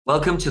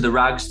Welcome to the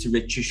Rags to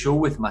Riches show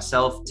with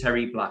myself,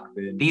 Terry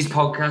Blackburn. These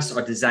podcasts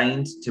are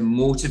designed to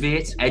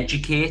motivate,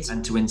 educate,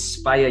 and to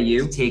inspire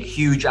you to take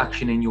huge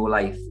action in your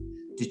life,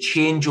 to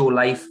change your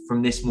life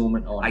from this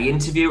moment on. I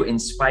interview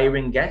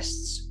inspiring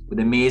guests with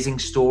amazing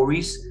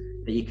stories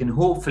that you can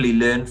hopefully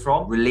learn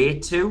from,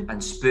 relate to,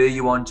 and spur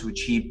you on to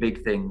achieve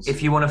big things.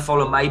 If you want to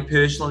follow my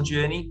personal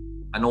journey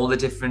and all the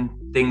different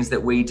things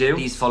that we do,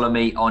 please follow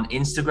me on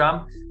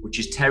Instagram, which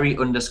is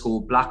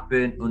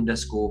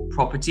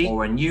Terry_Blackburn_property,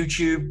 or on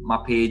YouTube, my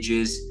page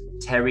is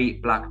Terry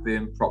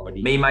Blackburn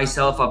Property. Me,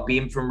 myself, I've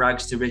been from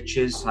rags to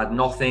riches. I've had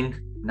nothing.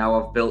 Now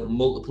I've built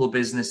multiple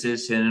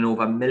businesses, turning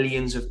over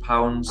millions of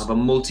pounds. I have a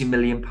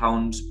multi-million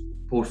pound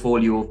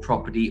portfolio of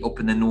property up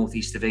in the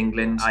northeast of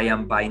England. I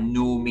am by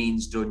no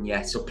means done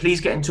yet. So please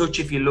get in touch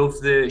if you love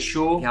the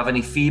show. If you have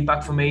any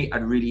feedback for me,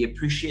 I'd really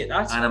appreciate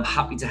that. And I'm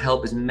happy to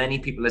help as many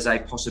people as I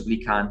possibly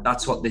can.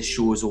 That's what this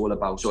show is all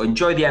about. So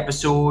enjoy the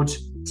episode.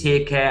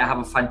 Take care. Have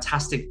a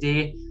fantastic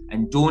day.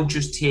 And don't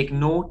just take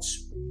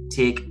notes,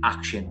 take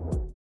action.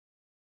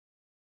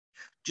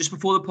 Just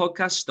before the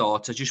podcast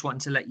starts, I just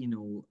wanted to let you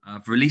know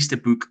I've released a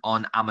book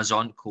on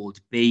Amazon called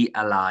Be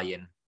a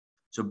Lion.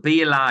 So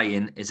Be a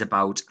Lion is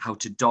about how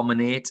to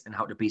dominate and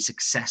how to be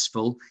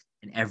successful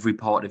in every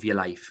part of your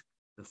life.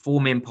 The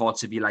four main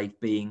parts of your life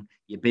being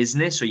your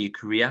business or your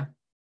career,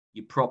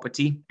 your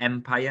property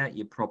empire,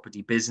 your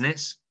property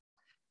business,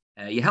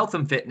 your health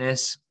and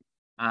fitness,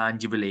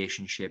 and your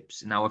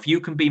relationships. Now, if you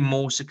can be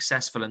more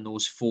successful in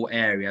those four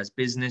areas,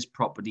 business,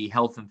 property,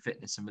 health and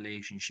fitness, and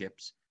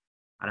relationships,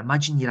 I'd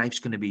imagine your life's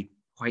going to be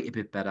quite a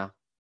bit better.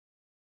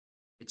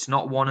 It's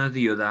not one or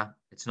the other.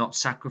 It's not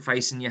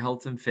sacrificing your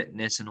health and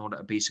fitness in order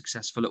to be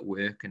successful at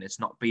work. And it's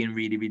not being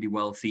really, really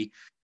wealthy,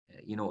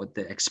 at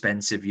the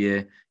expense of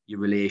your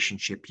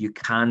relationship. You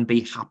can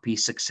be happy,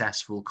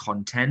 successful,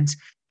 content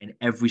in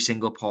every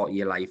single part of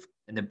your life.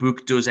 And the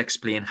book does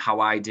explain how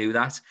I do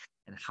that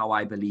and how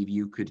I believe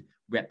you could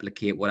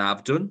replicate what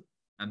I've done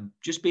and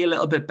just be a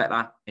little bit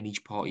better in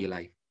each part of your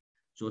life.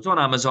 So it's on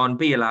Amazon,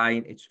 Be a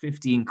Lion. It's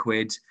 15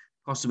 quid,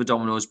 cost of a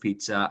Domino's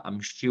pizza. I'm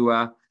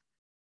sure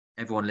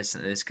everyone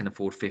listening to this can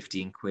afford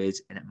 15 quid,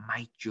 and it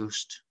might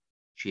just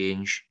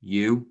change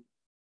you,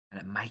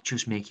 and it might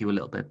just make you a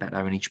little bit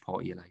better in each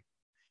part of your life.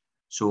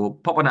 So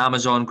pop on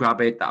Amazon,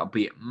 grab it. That'll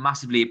be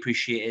massively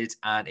appreciated,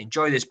 and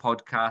enjoy this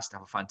podcast.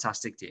 Have a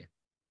fantastic day.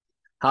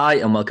 Hi,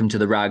 and welcome to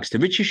the Rags to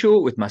Riches show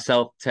with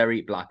myself,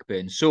 Terry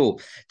Blackburn. So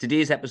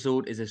today's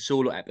episode is a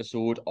solo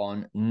episode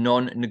on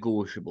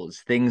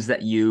non-negotiables, things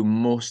that you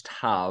must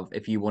have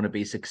if you want to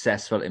be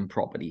successful in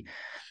property.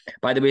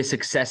 By the way,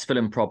 successful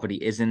in property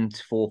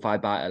isn't 4 or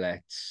 5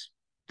 buy-to-lets.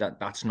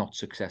 That's not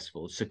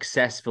successful.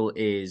 Successful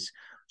is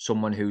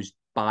someone who's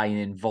buying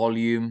in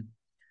volume,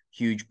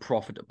 huge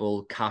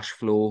profitable cash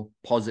flow,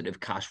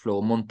 positive cash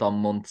flow, month on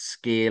month,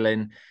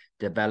 scaling,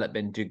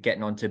 developing, to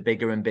getting onto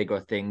bigger and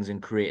bigger things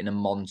and creating a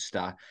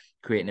monster,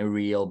 creating a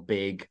real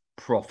big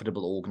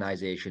profitable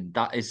organization.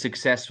 That is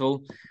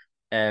successful.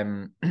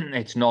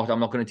 It's not. I'm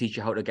not going to teach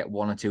you how to get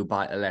 1 or 2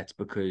 buy-to-lets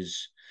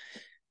because,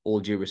 all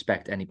due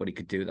respect, anybody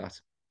could do that.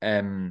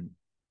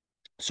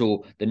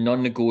 So the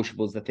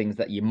non-negotiables, the things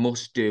that you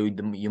must do,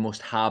 you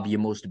must have, you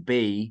must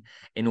be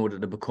in order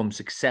to become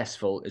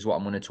successful is what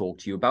I'm going to talk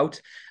to you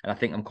about. And I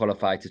think I'm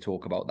qualified to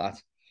talk about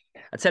that.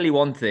 I'll tell you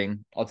one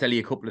thing. I'll tell you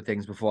a couple of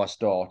things before I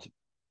start.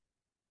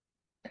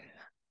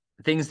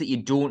 Things that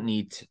you don't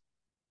need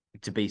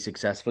to be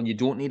successful. You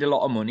don't need a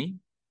lot of money.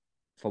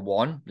 For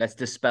one, let's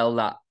dispel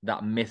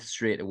that myth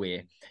straight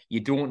away.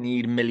 You don't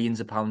need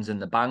millions of pounds in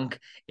the bank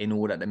in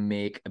order to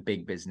make a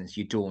big business.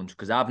 You don't,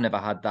 because I've never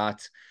had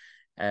that.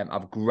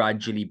 I've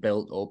gradually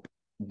built up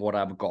what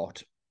I've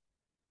got.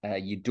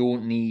 You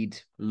don't need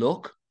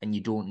luck and you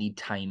don't need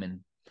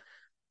timing.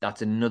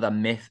 That's another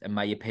myth, in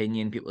my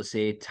opinion. People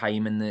say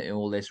timing,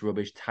 all this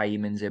rubbish,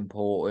 timing's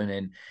important.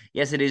 And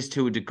yes, it is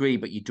to a degree,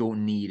 but you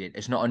don't need it.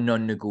 It's not a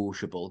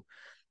non-negotiable.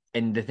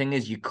 And the thing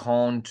is, you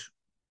can't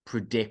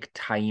predict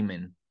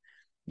timing.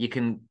 You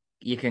can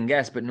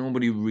guess, but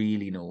nobody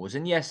really knows.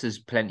 And yes, there's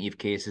plenty of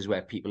cases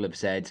where people have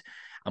said,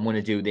 I'm going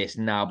to do this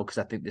now because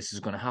I think this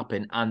is going to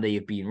happen. And they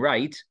have been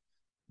right.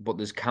 But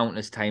there's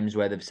countless times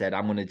where they've said,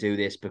 I'm going to do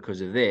this because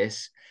of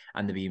this.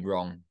 And they've been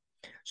wrong.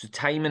 So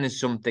timing is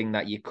something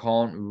that you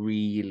can't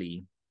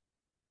really,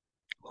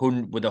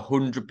 with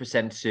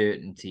 100%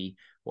 certainty,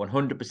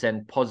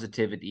 100%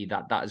 positivity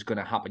that is going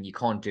to happen. You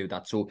can't do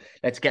that. So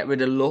let's get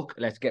rid of luck.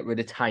 Let's get rid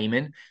of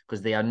timing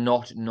because they are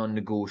not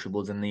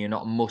non-negotiables and they are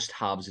not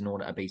must-haves in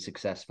order to be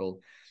successful.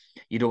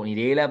 You don't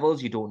need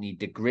A-levels. You don't need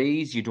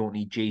degrees. You don't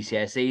need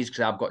GCSEs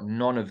because I've got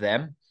none of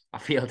them. I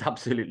failed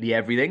absolutely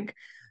everything.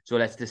 So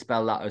let's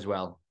dispel that as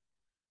well.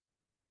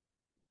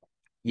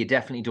 You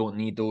definitely don't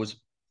need those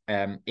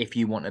if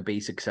you want to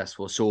be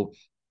successful. So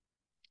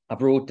I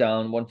wrote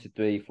down 1, 2,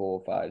 3,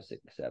 4, 5,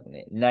 6, 7,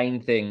 8, 9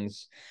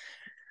 things.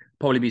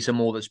 Probably be some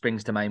more that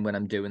springs to mind when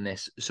I'm doing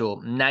this. So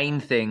 9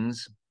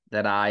 things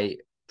that I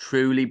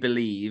truly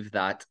believe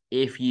that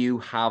if you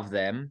have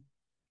them,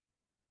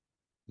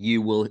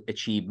 you will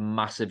achieve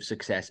massive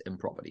success in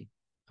property.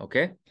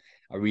 Okay?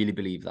 I really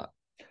believe that.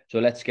 So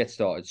let's get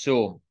started.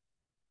 So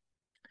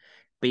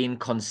being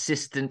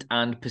consistent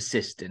and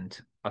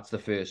persistent. That's the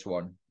first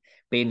one.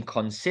 Being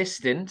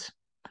consistent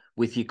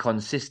with your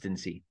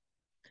consistency.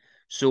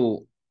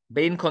 So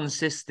being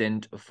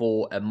consistent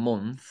for a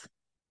month,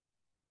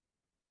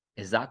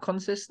 is that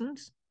consistent?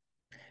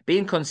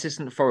 Being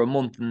consistent for a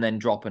month and then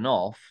dropping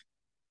off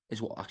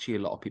is what actually a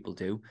lot of people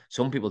do.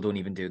 Some people don't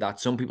even do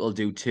that. Some people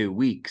do 2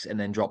 weeks and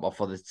then drop off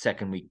for the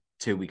second week,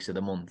 2 weeks of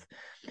the month.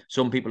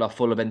 Some people are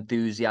full of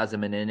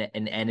enthusiasm and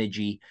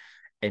energy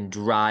and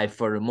drive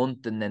for a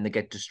month, and then they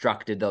get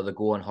distracted or they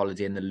go on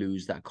holiday and they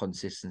lose that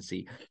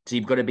consistency. So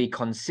you've got to be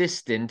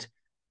consistent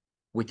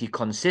with your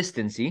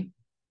consistency.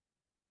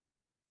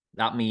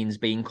 That means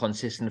being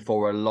consistent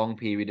for a long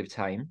period of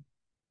time.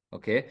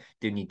 Okay,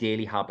 doing your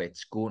daily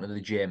habits, going to the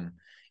gym,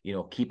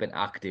 keeping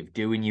active,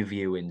 doing your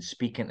viewings,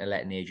 speaking to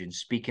letting agents,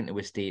 speaking to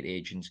estate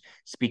agents,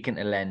 speaking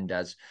to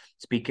lenders,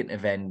 speaking to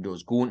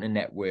vendors, going to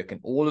network,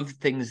 and all of the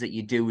things that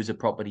you do as a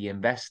property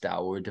investor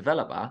or a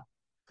developer,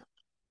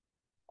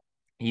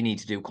 you need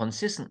to do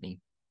consistently.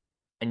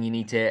 And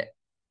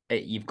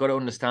you've got to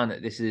understand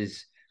that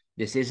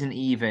this isn't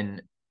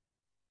even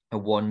a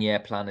 1-year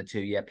plan, a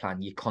 2-year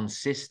plan. You're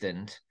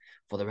consistent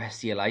for the rest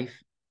of your life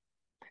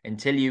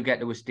until you get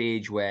to a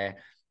stage where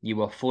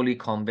you are fully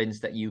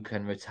convinced that you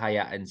can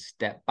retire and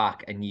step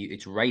back and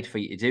it's right for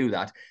you to do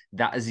that.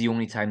 That is the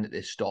only time that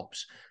this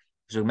stops.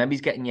 So maybe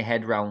it's getting your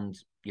head around,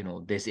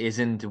 this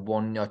isn't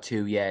 1 or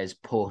 2 years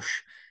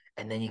push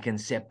and then you can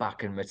sit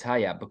back and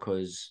retire,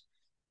 because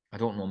I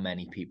don't know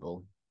many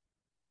people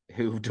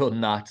who've done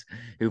that,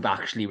 who've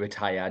actually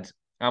retired.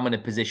 I'm in a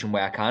position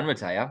where I can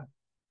retire.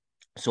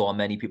 So are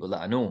many people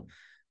that I know,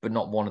 but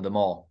not one of them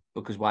are,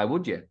 because why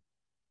would you?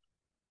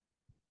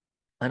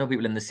 I know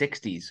people in the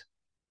 60s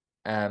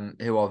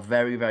who are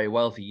very, very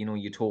wealthy.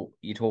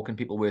 You're talking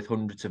people worth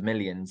hundreds of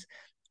millions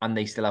and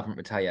they still haven't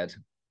retired.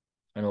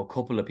 I know a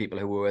couple of people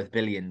who were worth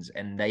billions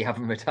and they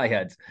haven't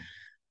retired.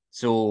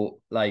 So,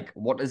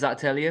 what does that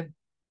tell you?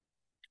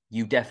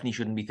 You definitely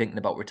shouldn't be thinking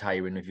about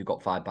retiring if you've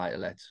got 5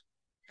 buy-to-lets.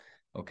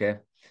 Okay?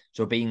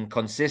 So being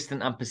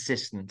consistent and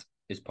persistent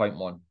is point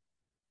 1.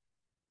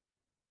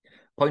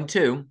 Point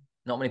 2,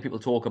 not many people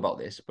talk about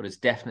this, but it's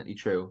definitely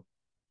true.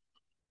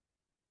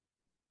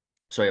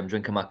 Sorry, I'm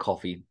drinking my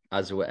coffee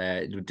as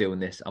we're doing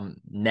this. I'm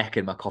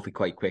necking my coffee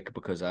quite quick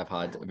because I've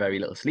had very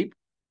little sleep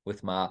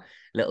with my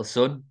little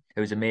son,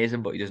 who's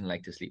amazing, but he doesn't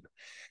like to sleep.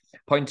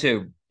 Point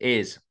 2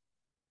 is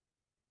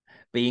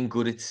being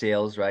good at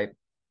sales, right?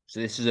 So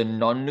this is a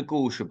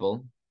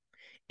non-negotiable.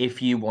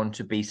 If you want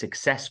to be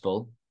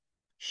successful,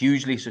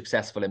 hugely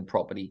successful in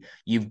property,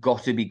 you've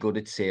got to be good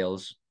at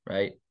sales,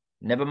 right?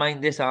 Never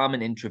mind this, I'm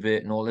an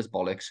introvert and all this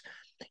bollocks.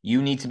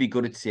 You need to be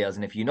good at sales.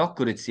 And if you're not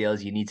good at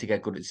sales, you need to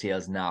get good at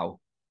sales now.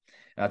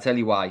 And I'll tell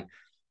you why.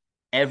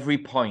 Every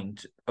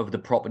point of the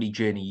property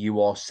journey,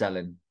 you are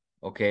selling.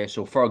 Okay.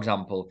 So, for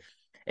example,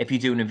 if you're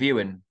doing a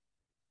viewing,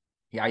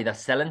 you're either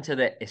selling to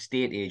the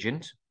estate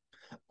agent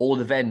or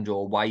the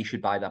vendor why you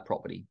should buy that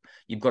property.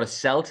 You've got to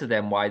sell to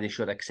them why they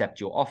should accept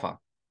your offer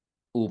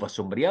over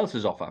somebody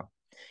else's offer.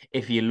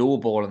 If you're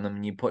lowballing them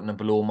and you're putting a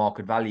below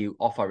market value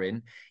offer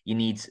in, you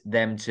need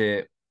them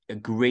to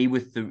agree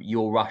with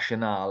your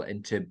rationale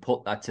and to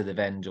put that to the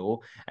vendor.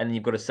 And then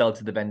you've got to sell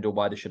to the vendor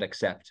why they should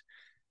accept.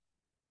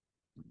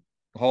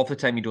 Half the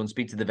time you don't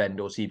speak to the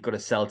vendor, so you've got to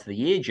sell to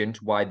the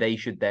agent why they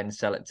should then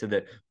sell it to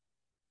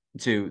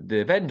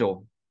the vendor.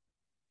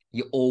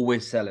 You're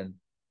always selling.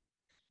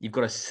 You've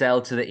got to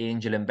sell to the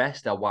angel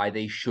investor why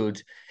they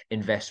should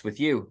invest with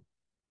you.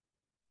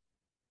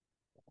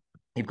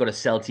 You've got to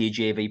sell to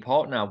your JV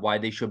partner why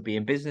they should be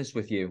in business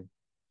with you.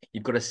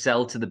 You've got to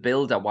sell to the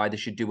builder why they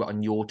should do it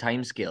on your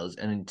timescales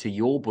and to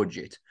your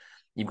budget.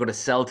 You've got to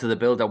sell to the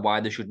builder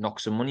why they should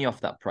knock some money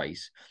off that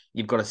price.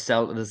 You've got to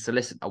sell to the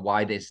solicitor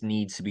why this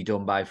needs to be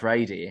done by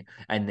Friday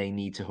and they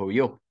need to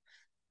hurry up.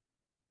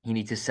 You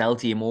need to sell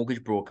to your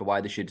mortgage broker why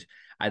they should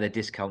either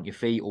discount your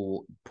fee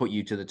or put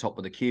you to the top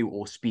of the queue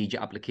or speed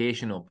your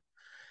application up.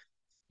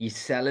 You're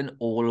selling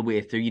all the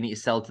way through. You need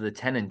to sell to the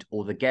tenant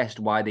or the guest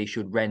why they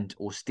should rent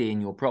or stay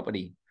in your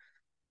property.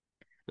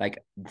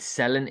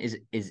 Selling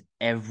is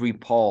every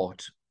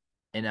part,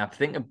 and I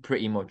think I'm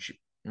pretty much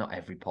not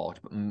every part,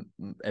 but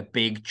a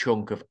big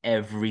chunk of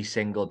every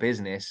single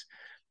business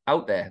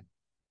out there,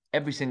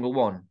 every single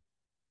one.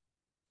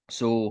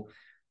 So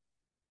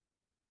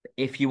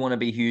if you want to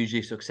be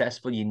hugely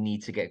successful, you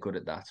need to get good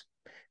at that.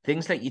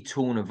 Things like your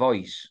tone of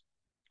voice.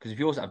 Because if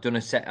you also, I've done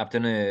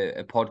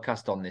a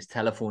podcast on this,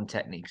 telephone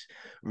techniques,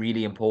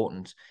 really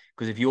important.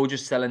 Because if you're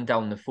just selling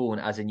down the phone,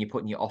 as in you're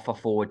putting your offer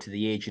forward to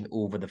the agent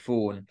over the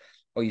phone,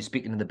 or you're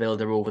speaking to the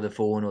builder over the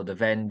phone, or the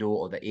vendor,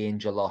 or the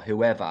angel, or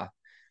whoever,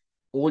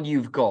 all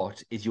you've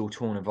got is your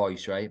tone of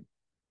voice, right?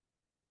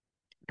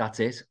 That's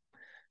it.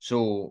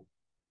 So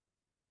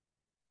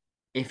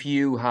if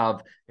you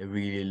have a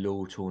really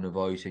low tone of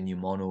voice and you're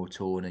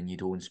monotone and you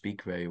don't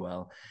speak very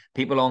well,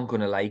 people aren't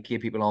going to like you.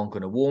 People aren't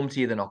going to warm to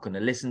you. They're not going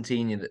to listen to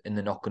you and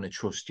they're not going to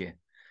trust you.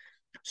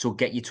 So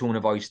get your tone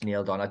of voice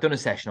nailed on. I've done a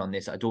session on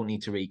this. I don't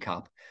need to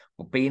recap.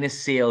 But being a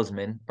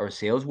salesman or a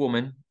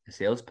saleswoman, a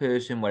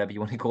salesperson, whatever you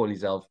want to call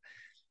yourself,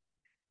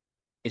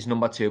 is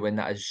number two, and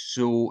that is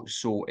so,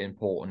 so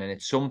important. And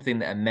it's something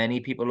that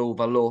many people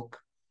overlook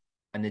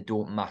and they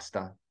don't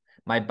master.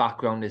 My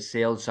background is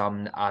sales,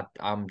 so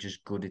I'm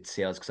just good at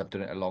sales because I've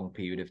done it a long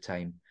period of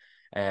time.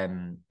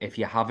 If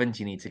you haven't,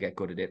 you need to get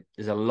good at it.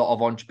 There's a lot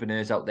of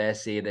entrepreneurs out there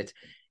say that,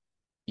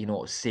 you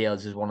know,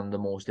 sales is one of the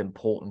most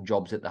important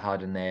jobs that they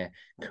had in their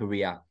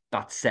career.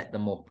 That set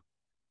them up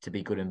to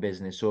be good in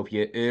business. So if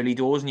you're early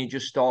doors and you're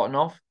just starting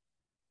off,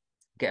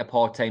 get a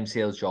part-time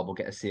sales job or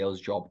get a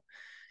sales job,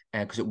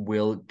 because it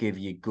will give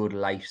you good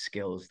life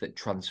skills that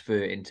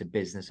transfer into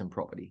business and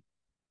property.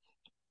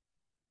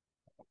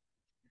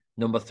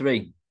 Number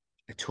three,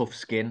 a tough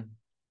skin.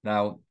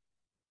 Now,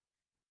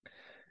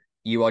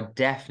 you are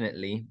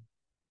definitely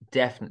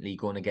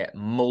going to get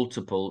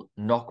multiple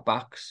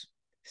knockbacks,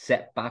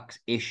 setbacks,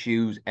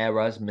 issues,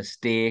 errors,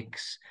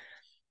 mistakes,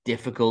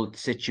 difficult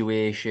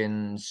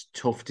situations,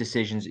 tough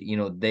decisions. You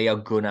know, they are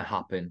going to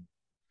happen.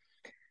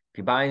 If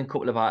you're buying a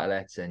couple of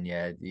outlets, and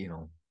yeah, you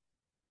know,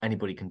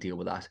 anybody can deal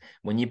with that.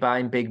 When you're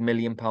buying big £1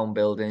 million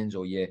buildings,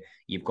 or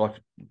you've got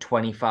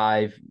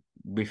 25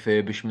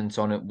 refurbishments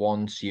on at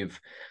once,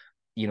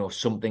 you know,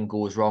 something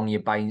goes wrong, you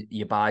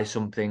buy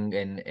something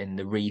and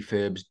the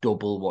refurbs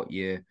double what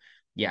you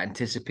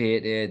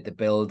anticipated, the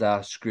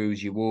builder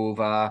screws you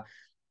over,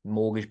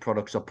 mortgage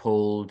products are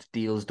pulled,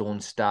 deals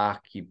don't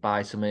stack, you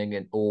buy something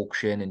at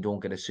auction and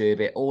don't get a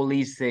survey, all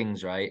these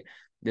things, right?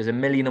 There's a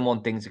million and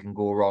one things that can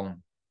go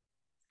wrong.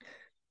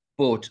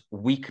 But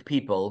weak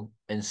people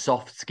and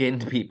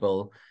soft-skinned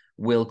people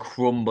will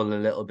crumble a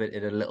little bit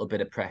at a little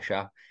bit of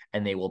pressure,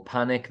 and they will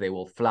panic, they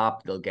will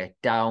flap, they'll get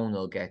down,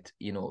 they'll get,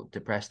 you know,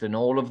 depressed and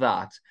all of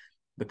that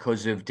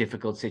because of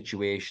difficult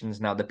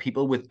situations. Now, the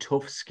people with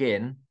tough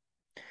skin,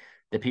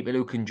 the people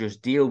who can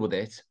just deal with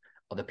it,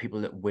 are the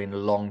people that win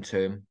long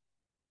term.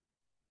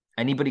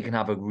 Anybody can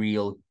have a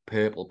real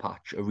purple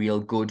patch, a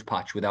real good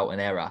patch without an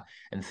error,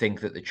 and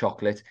think that the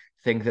chocolate,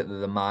 think that they're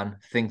the man,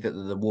 think that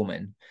they're the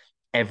woman,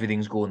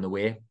 everything's going the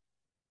way.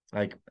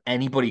 Like,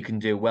 anybody can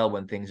do well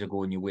when things are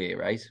going your way,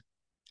 right?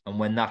 And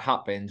when that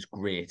happens,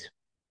 great.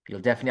 You'll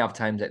definitely have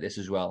times like this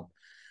as well.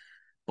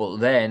 But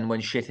then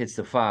when shit hits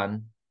the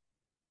fan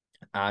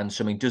and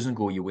something doesn't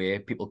go your way,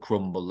 people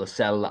crumble, they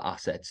sell the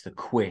assets, they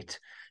quit,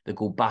 they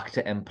go back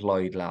to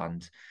employed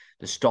land,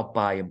 they stop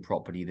buying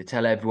property, they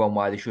tell everyone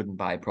why they shouldn't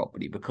buy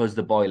property because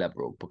the boiler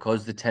broke,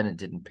 because the tenant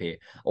didn't pay,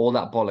 all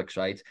that bollocks,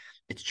 right?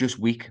 It's just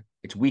weak.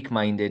 It's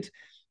weak-minded.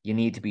 You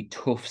need to be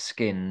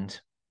tough-skinned,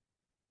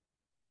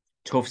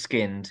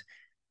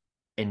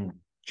 and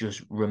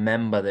just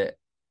remember that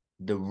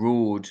the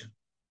road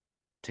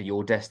to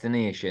your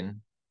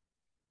destination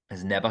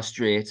is never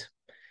straight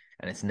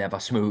and it's never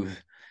smooth.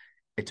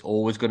 It's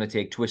always going to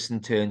take twists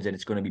and turns, and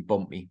it's going to be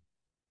bumpy.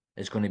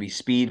 There's going to be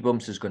speed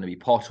bumps, there's going to be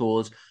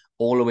potholes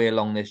all the way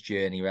along this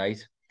journey,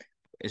 right?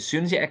 As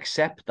soon as you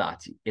accept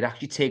that, it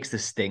actually takes the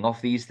sting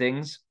off these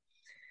things,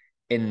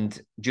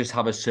 and just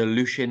have a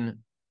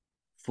solution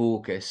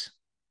focus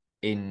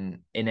in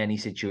any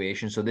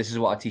situation. So this is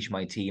what I teach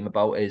my team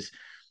about, is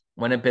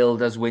when a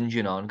builder's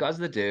whinging on, as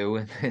they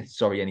do,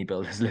 sorry, any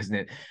builders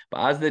listening,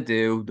 but as they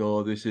do,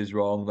 no, this is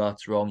wrong,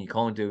 that's wrong, you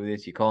can't do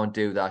this, you can't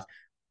do that.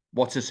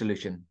 What's the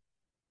solution?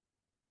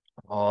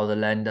 Oh, the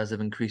lenders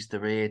have increased the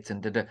rates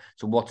and da-da.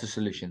 So what's the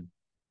solution?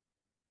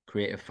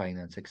 Creative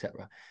finance,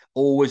 etc.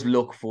 Always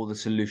look for the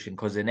solution,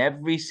 because in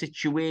every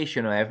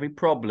situation or every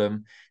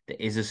problem, there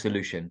is a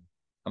solution.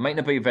 It might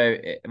not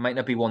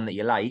be one that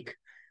you like,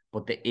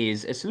 but there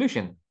is a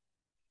solution.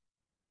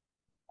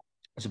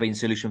 So being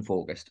solution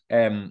focused.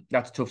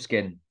 That's tough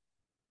skin.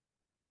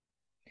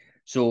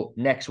 So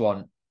next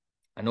one,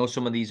 I know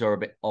some of these are a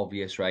bit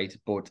obvious, right?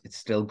 But it's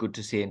still good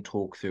to say and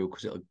talk through,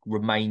 because it'll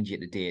remind you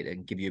to date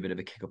and give you a bit of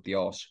a kick up the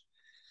arse.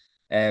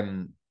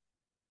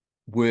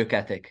 Work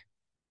ethic.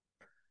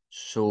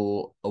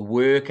 So a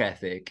work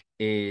ethic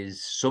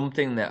is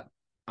something that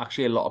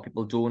actually a lot of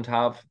people don't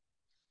have.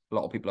 A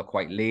lot of people are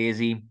quite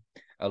lazy.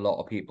 A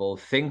lot of people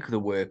think they're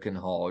working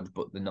hard,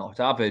 but they're not.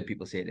 I've heard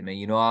people say to me,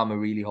 you know, I'm a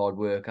really hard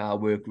worker. I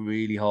work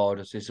really hard.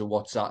 I say, so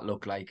what's that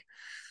look like?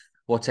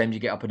 What time do you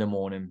get up in the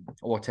morning?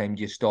 What time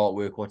do you start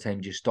work? What time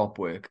do you stop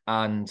work?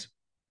 And,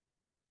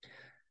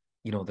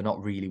 you know, they're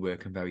not really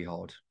working very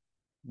hard.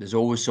 There's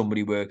always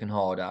somebody working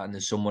harder, and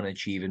there's someone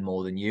achieving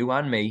more than you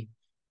and me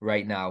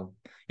right now.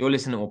 You're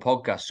listening to a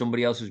podcast,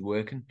 somebody else is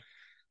working.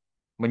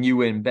 When you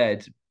were in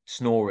bed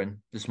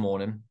snoring this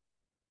morning,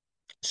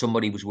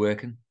 somebody was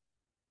working.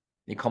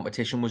 Your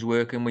competition was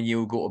working. When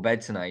you go to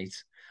bed tonight,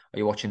 or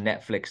you're watching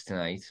Netflix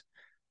tonight,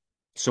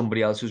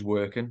 somebody else is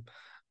working.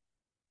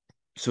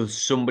 So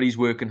somebody's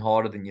working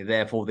harder than you.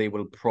 Therefore, they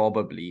will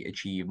probably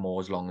achieve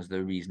more as long as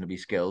they're reasonably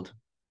skilled.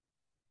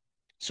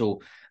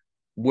 So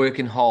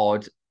working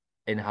hard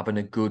and having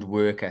a good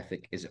work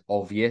ethic is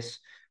obvious,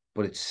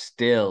 but it's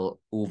still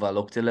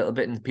overlooked a little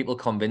bit. And people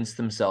convince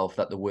themselves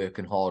that they're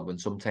working hard when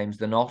sometimes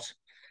they're not.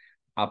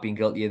 I've been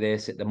guilty of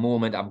this. At the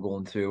moment, I'm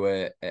going through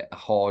a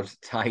hard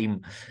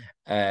time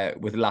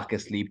with lack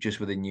of sleep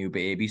just with a new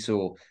baby.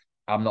 So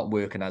I'm not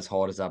working as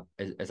hard as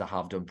I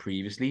have done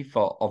previously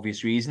for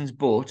obvious reasons,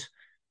 but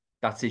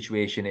that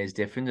situation is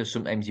different. So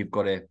sometimes you've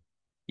got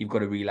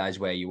to realize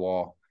where you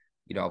are.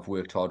 I've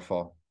worked hard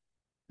for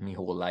my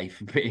whole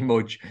life pretty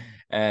much.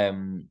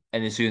 And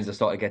as soon as I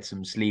start to get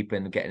some sleep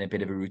and getting a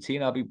bit of a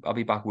routine, I'll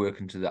be back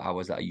working to the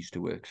hours that I used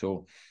to work.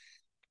 So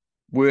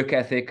work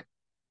ethic,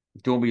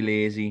 don't be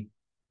lazy,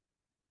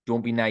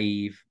 don't be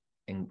naive,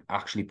 and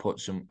actually put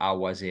some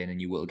hours in,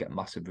 and you will get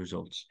massive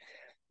results.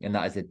 And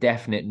that is a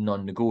definite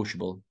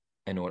non-negotiable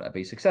in order to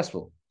be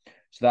successful.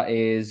 So that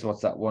is,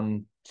 what's that?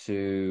 1,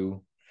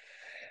 2,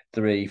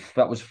 3.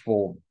 That was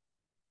 4.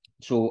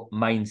 So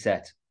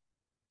mindset.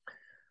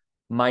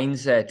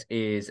 Mindset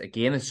is,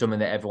 again, it's something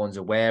that everyone's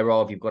aware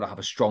of. You've got to have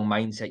a strong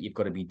mindset. You've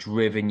got to be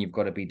driven. You've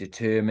got to be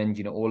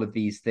determined. All of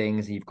these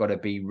things. You've got to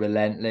be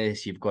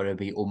relentless. You've got to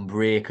be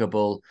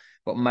unbreakable.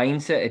 But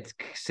mindset, it's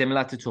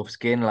similar to tough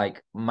skin.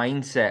 Like,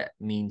 mindset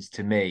means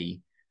to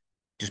me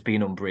just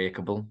being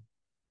unbreakable.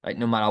 Like,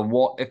 no matter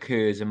what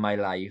occurs in my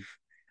life,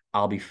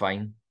 I'll be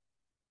fine.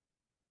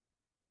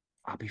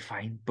 I'll be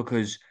fine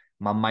because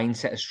my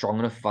mindset is strong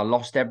enough. If I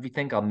lost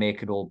everything, I'll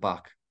make it all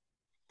back.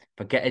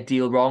 If I get a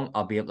deal wrong,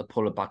 I'll be able to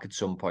pull it back at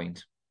some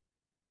point.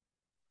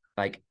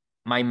 Like,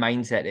 my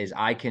mindset is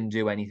I can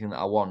do anything that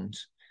I want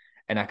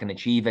and I can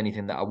achieve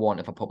anything that I want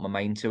if I put my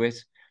mind to it.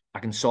 I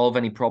can solve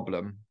any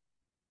problem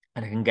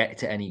and I can get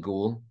to any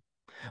goal.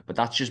 But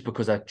that's just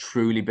because I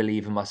truly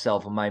believe in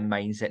myself and my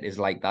mindset is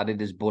like that.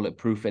 It is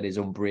bulletproof, it is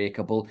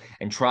unbreakable.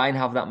 And try and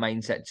have that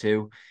mindset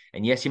too.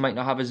 And yes, you might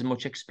not have as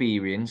much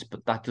experience,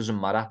 but that doesn't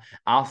matter.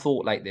 I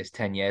thought like this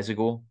 10 years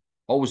ago.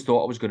 Always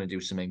thought I was going to do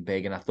something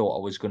big and I thought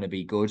I was going to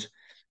be good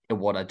at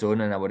what I'd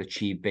done and I would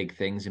achieve big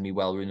things and be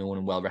well renowned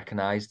and well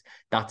recognized.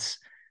 That's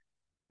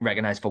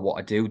recognized for what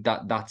I do.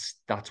 That's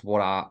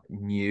what I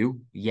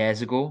knew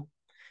years ago.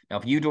 Now,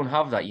 if you don't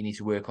have that, you need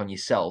to work on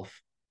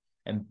yourself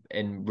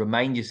and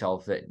remind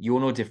yourself that you're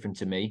no different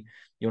to me.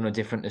 You're no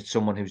different to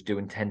someone who's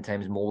doing 10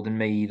 times more than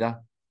me either.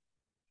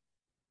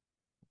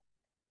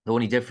 The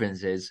only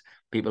difference is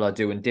people are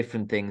doing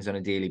different things on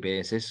a daily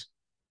basis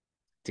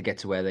to get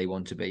to where they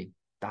want to be.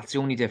 That's the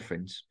only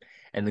difference.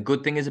 And the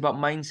good thing is about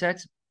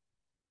mindset,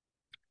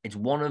 it's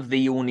one of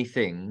the only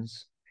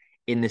things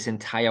in this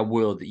entire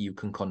world that you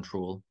can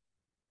control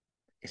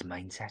is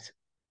mindset.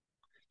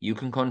 You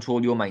can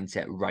control your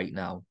mindset right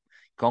now.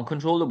 You can't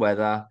control the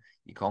weather.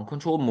 You can't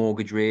control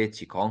mortgage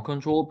rates. You can't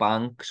control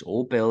banks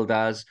or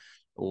builders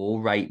or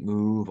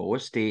Rightmove or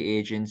estate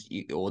agents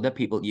or the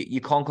people.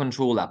 You can't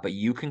control that, but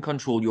you can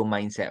control your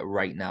mindset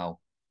right now.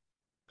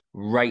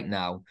 Right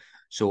now.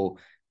 So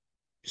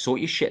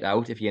sort your shit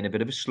out if you're in a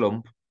bit of a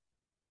slump.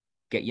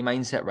 Get your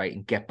mindset right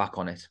and get back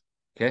on it.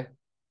 Okay?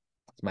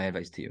 That's my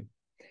advice to you.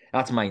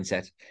 That's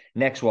mindset.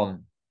 Next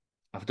one.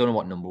 I don't know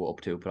what number we're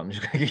up to, but I'm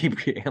just going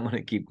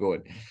to keep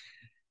going.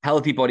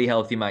 Healthy body,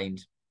 healthy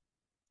mind.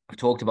 I've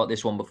talked about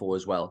this one before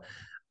as well.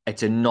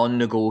 It's a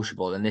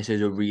non-negotiable, and this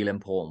is a real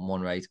important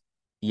one, right?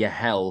 Your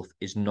health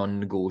is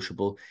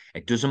non-negotiable.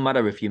 It doesn't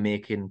matter if you're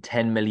making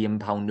 £10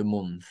 million a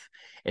month.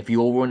 If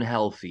you're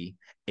unhealthy,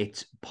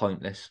 it's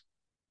pointless.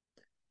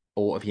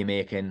 Or if you're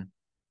making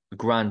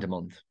 £1,000 a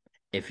month,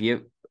 if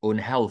you're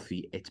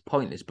unhealthy, it's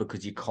pointless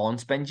because you can't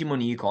spend your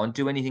money, you can't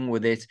do anything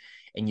with it,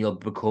 and you'll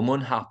become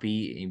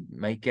unhappy. You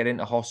might get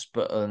into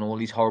hospital and all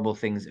these horrible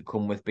things that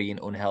come with being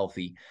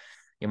unhealthy.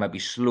 You might be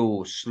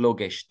slow,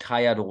 sluggish,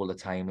 tired all the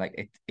time.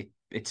 Like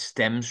it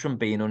stems from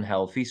being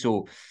unhealthy.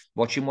 So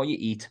watching what you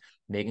eat,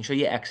 making sure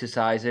you're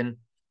exercising,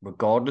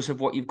 regardless of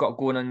what you've got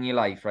going on in your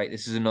life, right?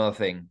 This is another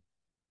thing.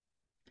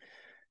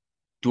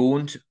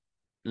 Don't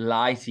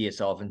lie to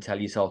yourself and tell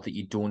yourself that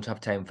you don't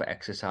have time for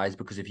exercise,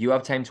 because if you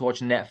have time to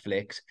watch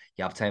Netflix,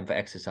 you have time for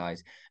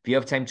exercise. If you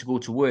have time to go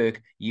to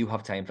work, you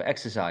have time for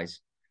exercise.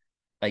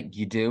 Like,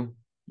 you do.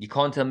 You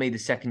can't tell me the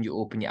second you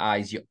open your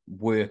eyes, you're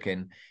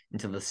working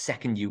until the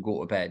second you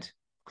go to bed,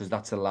 because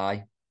that's a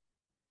lie.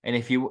 And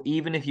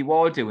even if you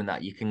are doing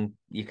that, you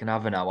can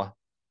have an hour.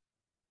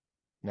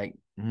 Like,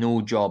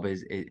 no job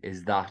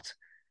is that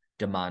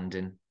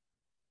demanding.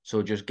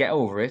 So just get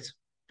over it.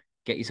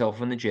 Get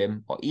yourself in the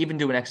gym, or even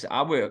do an extra.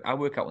 I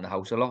work out in the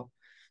house a lot.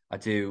 I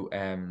do.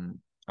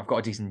 I've got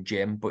a decent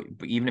gym, but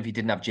even if you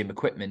didn't have gym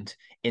equipment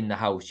in the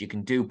house, you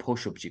can do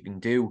push-ups. You can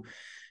do,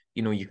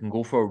 you can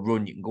go for a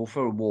run. You can go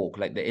for a walk.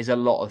 Like, there is a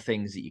lot of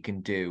things that you can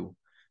do.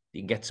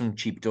 You can get some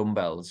cheap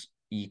dumbbells.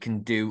 You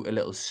can do a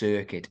little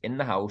circuit in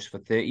the house for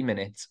 30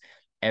 minutes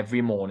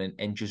every morning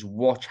and just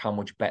watch how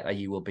much better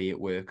you will be at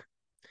work.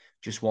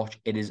 Just watch.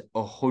 It is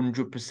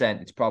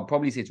 100%. It's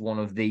probably it's one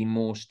of the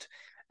most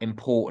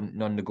important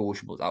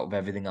non-negotiables out of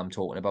everything I'm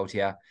talking about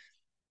here.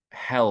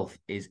 Health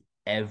is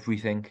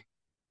everything.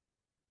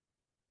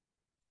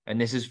 And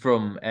this is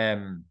from I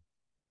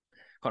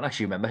can't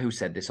actually remember who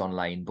said this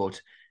online,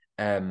 but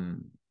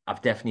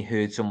I've definitely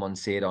heard someone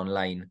say it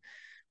online.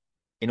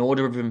 In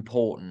order of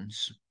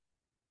importance,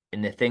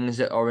 in the things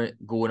that are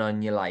going on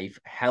in your life,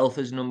 health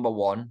is number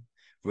one,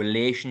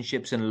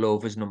 relationships and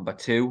love is number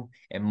two,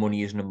 and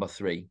money is number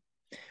three.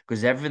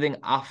 Because everything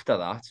after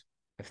that,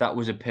 if that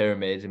was a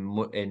pyramid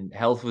and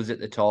health was at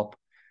the top,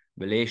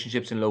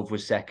 Relationships and love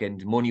was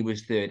second. Money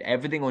was third.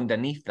 Everything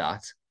underneath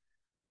that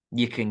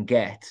you can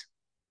get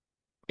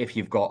if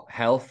you've got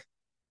health,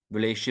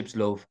 relationships,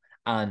 love,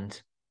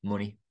 and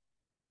money.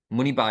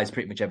 Money buys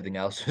pretty much everything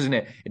else, doesn't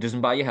it? It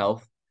doesn't buy your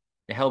health.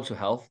 It helps with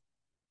health,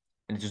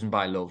 and it doesn't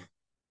buy love.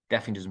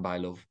 Definitely doesn't buy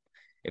love.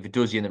 If it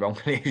does, you're in the wrong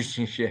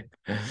relationship.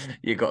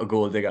 You got a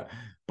gold digger.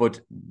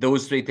 But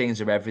those three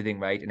things are everything,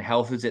 right? And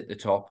health is at the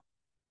top.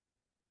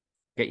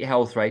 Get your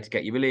health right,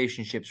 get your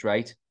relationships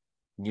right,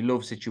 and your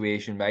love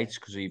situation right,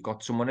 because you've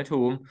got someone at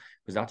home,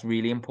 because that's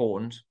really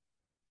important.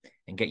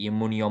 And get your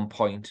money on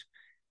point,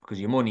 because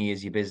your money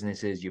is your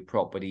businesses, your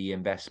property, your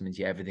investments,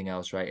 your everything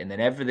else, right? And then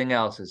everything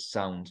else is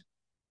sound.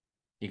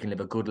 You can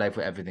live a good life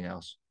with everything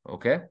else.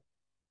 Okay.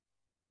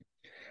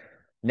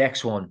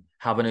 Next one,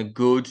 having a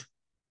good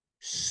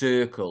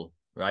circle,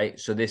 right?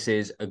 So this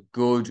is a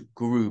good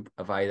group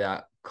of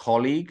either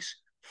colleagues,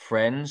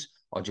 friends,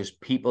 or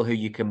just people who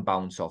you can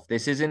bounce off.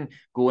 This isn't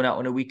going out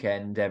on a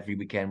weekend every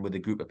weekend with a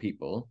group of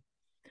people.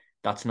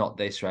 That's not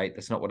this, right?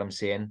 That's not what I'm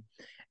saying.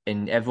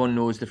 And everyone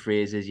knows the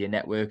phrases, your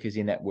network is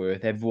your net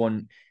worth.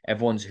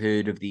 Everyone's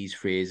heard of these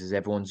phrases,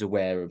 everyone's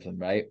aware of them,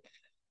 right?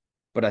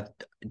 But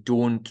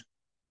don't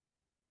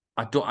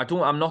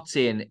I'm not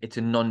saying it's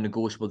a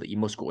non-negotiable that you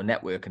must go to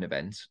networking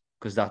events,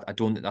 because that I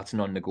don't think that's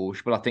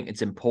non-negotiable. I think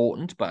it's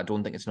important, but I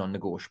don't think it's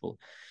non-negotiable.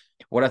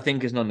 What I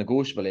think is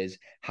non-negotiable is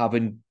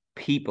having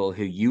people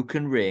who you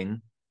can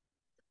ring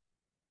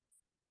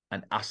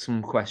and ask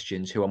them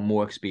questions who are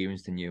more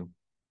experienced than you.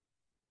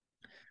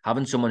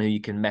 Having someone who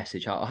you can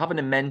message, or having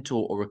a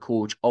mentor or a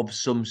coach of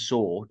some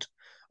sort,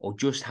 or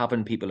just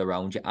having people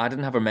around you. I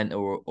didn't have a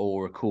mentor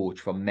or a coach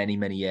for many,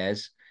 many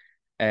years.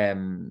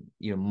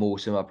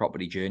 Most of my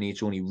property journey.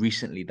 It's only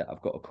recently that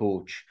I've got a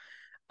coach,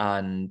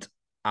 and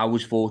I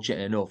was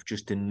fortunate enough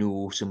just to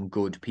know some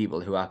good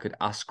people who I could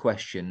ask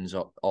questions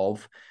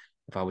of.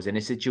 If I was in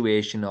a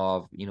situation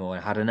of, I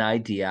had an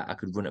idea, I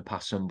could run it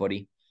past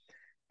somebody.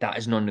 That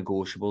is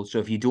non-negotiable. So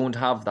if you don't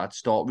have that,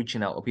 start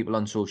reaching out to people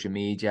on social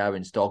media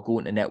and start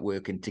going to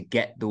networking to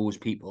get those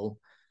people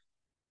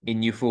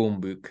in your phone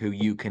book who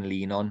you can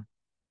lean on,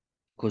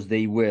 because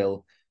they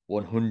will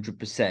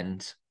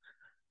 100%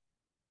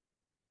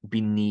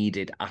 be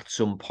needed at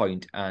some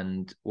point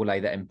and will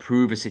either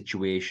improve a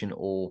situation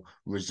or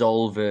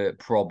resolve a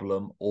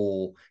problem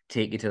or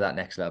take you to that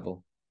next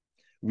level.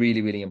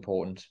 Really, really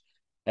important.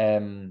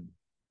 Get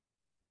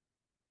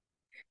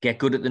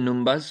good at the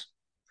numbers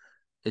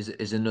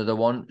is another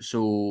one.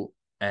 So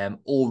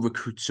or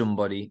recruit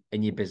somebody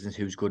in your business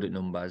who's good at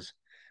numbers,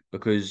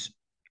 because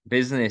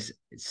business,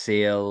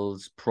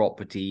 sales,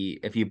 property,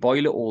 if you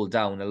boil it all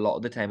down, a lot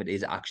of the time it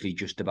is actually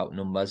just about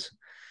numbers.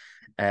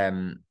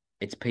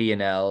 It's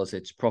P&Ls,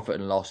 it's profit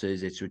and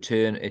losses, it's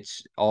return,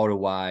 it's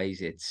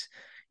ROIs, it's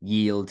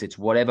yields, it's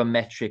whatever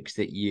metrics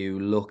that you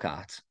look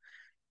at.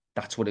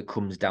 That's what it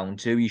comes down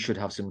to. You should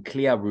have some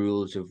clear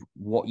rules of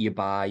what you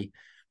buy,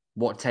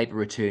 what type of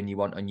return you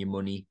want on your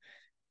money,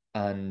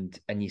 and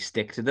you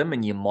stick to them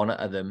and you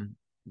monitor them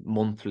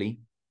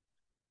monthly.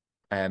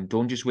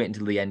 Don't just wait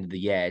until the end of the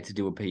year to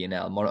do a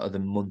P&L. Monitor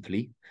them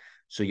monthly,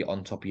 so you're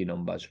on top of your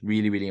numbers.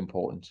 Really, really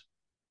important.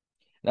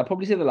 And I'd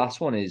probably say the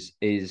last one is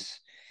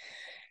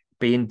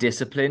being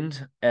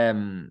disciplined.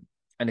 And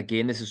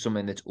again, this is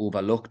something that's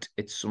overlooked.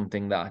 It's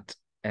something that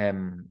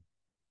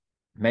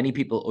many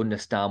people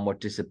understand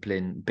what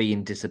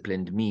being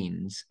disciplined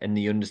means, and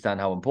they understand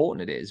how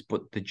important it is,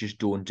 but they just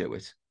don't do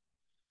it.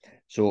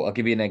 So I'll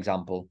give you an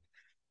example.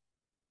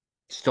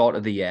 Start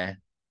of the year,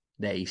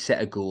 they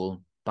set a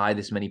goal, buy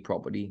this many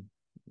property,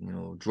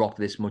 drop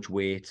this much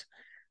weight,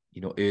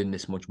 earn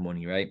this much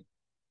money, right?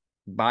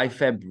 By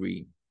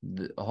February,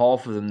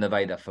 half of them they've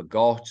either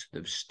forgot,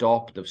 they've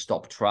stopped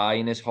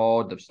trying as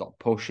hard, they've stopped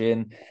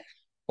pushing,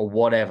 or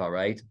whatever,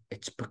 right?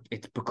 It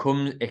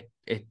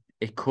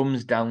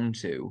comes down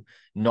to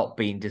not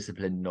being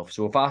disciplined enough.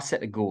 So if I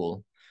set a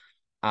goal,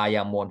 I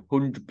am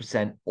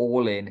 100%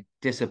 all in,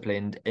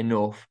 disciplined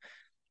enough.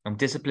 I'm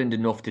disciplined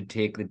enough to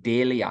take the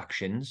daily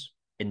actions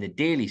in the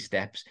daily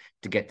steps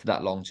to get to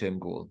that long-term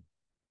goal.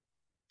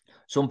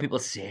 Some people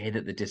say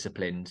that they're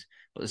disciplined,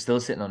 but they're still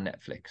sitting on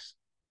Netflix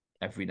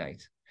every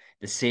night.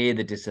 They say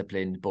they're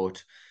disciplined,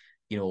 but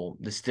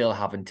they're still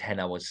having 10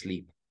 hours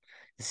sleep.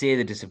 They say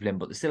they're disciplined,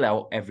 but they're still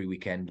out every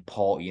weekend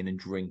partying and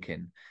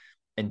drinking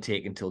and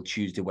take until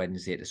Tuesday,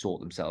 Wednesday to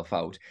sort themselves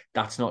out.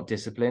 That's not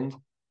disciplined.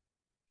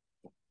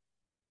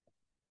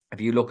 If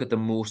you look at the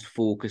most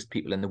focused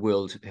people in the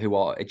world who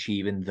are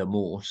achieving the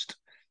most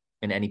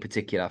in any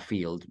particular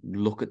field,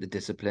 look at the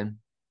discipline.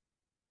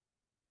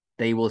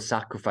 They will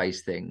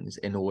sacrifice things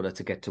in order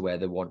to get to where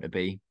they want to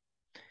be.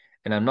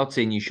 And I'm not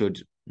saying you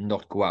should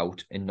not go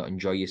out and not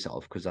enjoy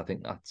yourself, because I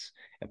think that's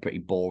a pretty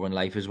boring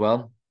life as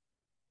well.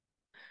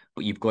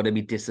 But you've got to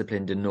be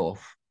disciplined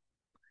enough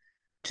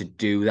to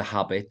do the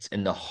habits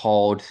and the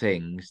hard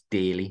things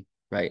daily,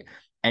 right?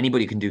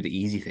 Anybody can do the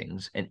easy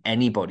things, and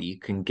anybody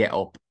can get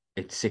up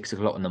at 6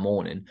 o'clock in the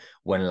morning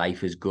when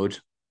life is good.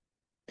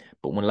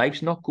 But when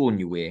life's not going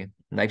your way,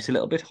 life's a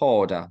little bit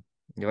harder,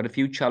 you've had a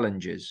few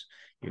challenges,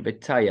 you're a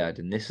bit tired,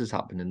 and this has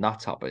happened and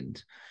that's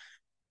happened,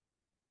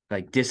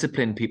 Like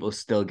disciplined people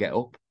still get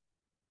up,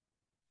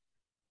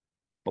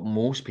 but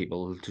most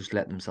people will just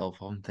let themselves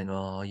off and think,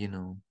 oh,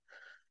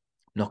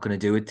 not going to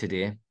do it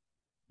today.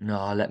 No,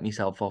 I'll let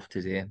myself off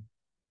today.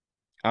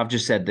 I've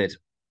just said that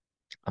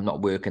I'm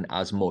not working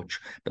as much,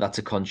 but that's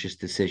a conscious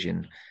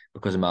decision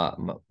because of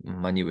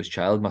my newest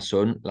child, my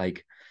son.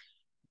 Like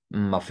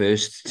my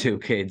first two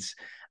kids,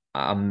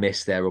 I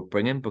missed their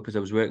upbringing because I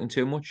was working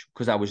too much,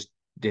 because I was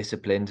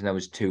disciplined and I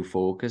was too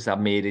focused. I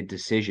made a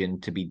decision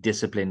to be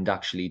disciplined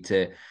actually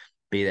to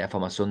be there for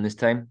my son this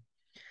time.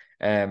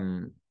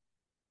 Um,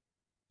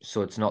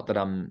 so it's not that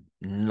I'm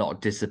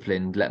not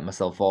disciplined, letting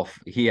myself off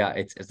here.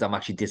 It's I'm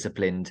actually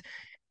disciplined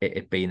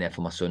at being there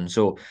for my son.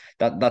 So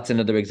that's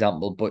another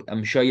example, but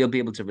I'm sure you'll be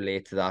able to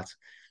relate to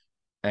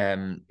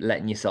that.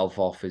 Letting yourself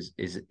off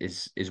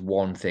is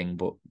one thing,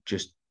 but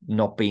just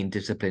not being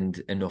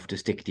disciplined enough to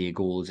stick to your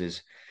goals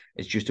is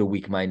just a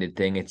weak-minded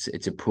thing.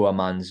 It's a poor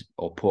man's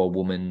or poor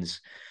woman's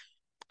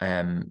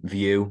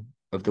view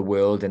of the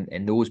world,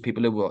 and those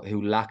people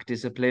who lack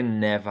discipline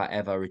never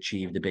ever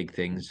achieve the big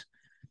things.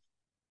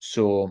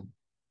 So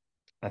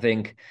I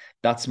think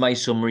that's my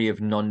summary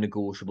of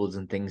non-negotiables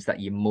and things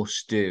that you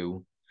must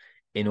do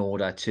in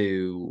order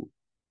to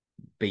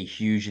be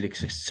hugely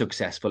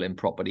successful in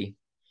property.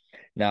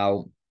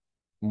 Now,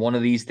 one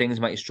of these things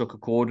might have struck a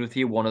chord with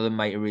you. One of them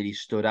might have really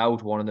stood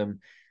out. One of them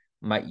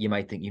you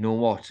might think, you know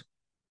what?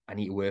 I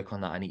need to work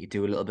on that. I need to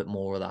do a little bit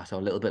more of that or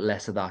a little bit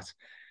less of that.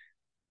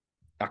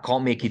 I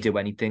can't make you do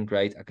anything,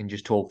 right? I can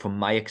just talk from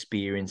my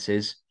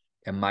experiences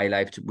and my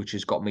life, which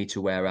has got me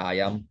to where I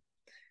am.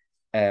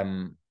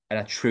 And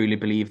I truly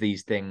believe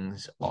these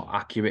things are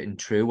accurate and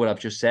true, what I've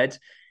just said.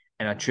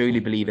 And I truly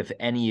believe if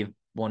anyone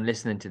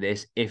listening to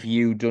this, if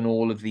you've done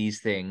all of these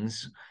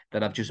things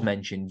that I've just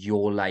mentioned,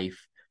 your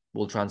life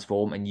will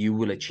transform and you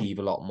will achieve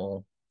a lot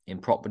more in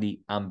property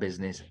and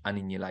business and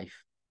in your life.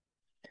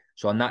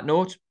 So on that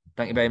note,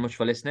 thank you very much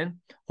for listening.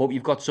 Hope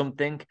you've got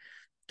something.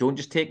 Don't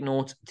just take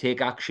notes,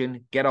 take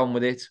action, get on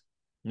with it.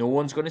 No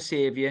one's going to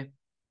save you.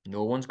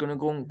 No one's going to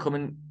go and come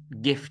and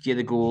gift you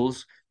the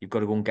goals. You've got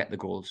to go and get the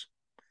goals.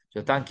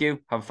 So thank you.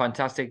 Have a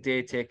fantastic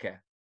day. Take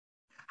care.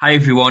 Hi,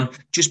 everyone.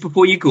 Just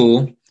before you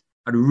go,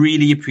 I'd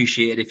really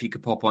appreciate it if you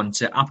could pop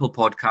onto Apple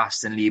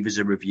Podcasts and leave us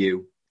a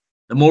review.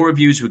 The more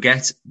reviews we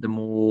get, the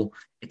more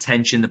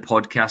attention the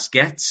podcast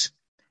gets.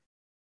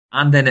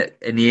 And then it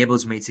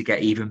enables me to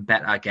get even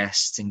better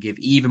guests and give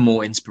even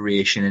more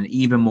inspiration and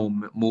even more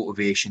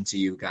motivation to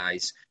you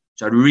guys.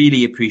 So I'd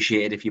really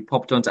appreciate it if you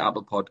popped onto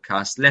Apple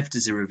Podcasts, left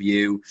us a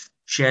review,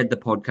 shared the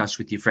podcast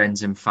with your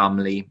friends and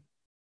family,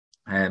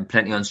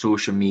 plenty on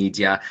social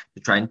media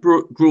to try and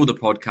grow the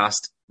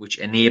podcast, which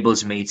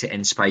enables me to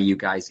inspire you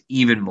guys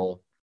even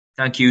more.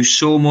 Thank you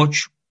so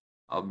much.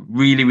 I'm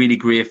really, really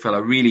grateful. I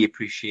really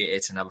appreciate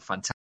it and have a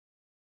fantastic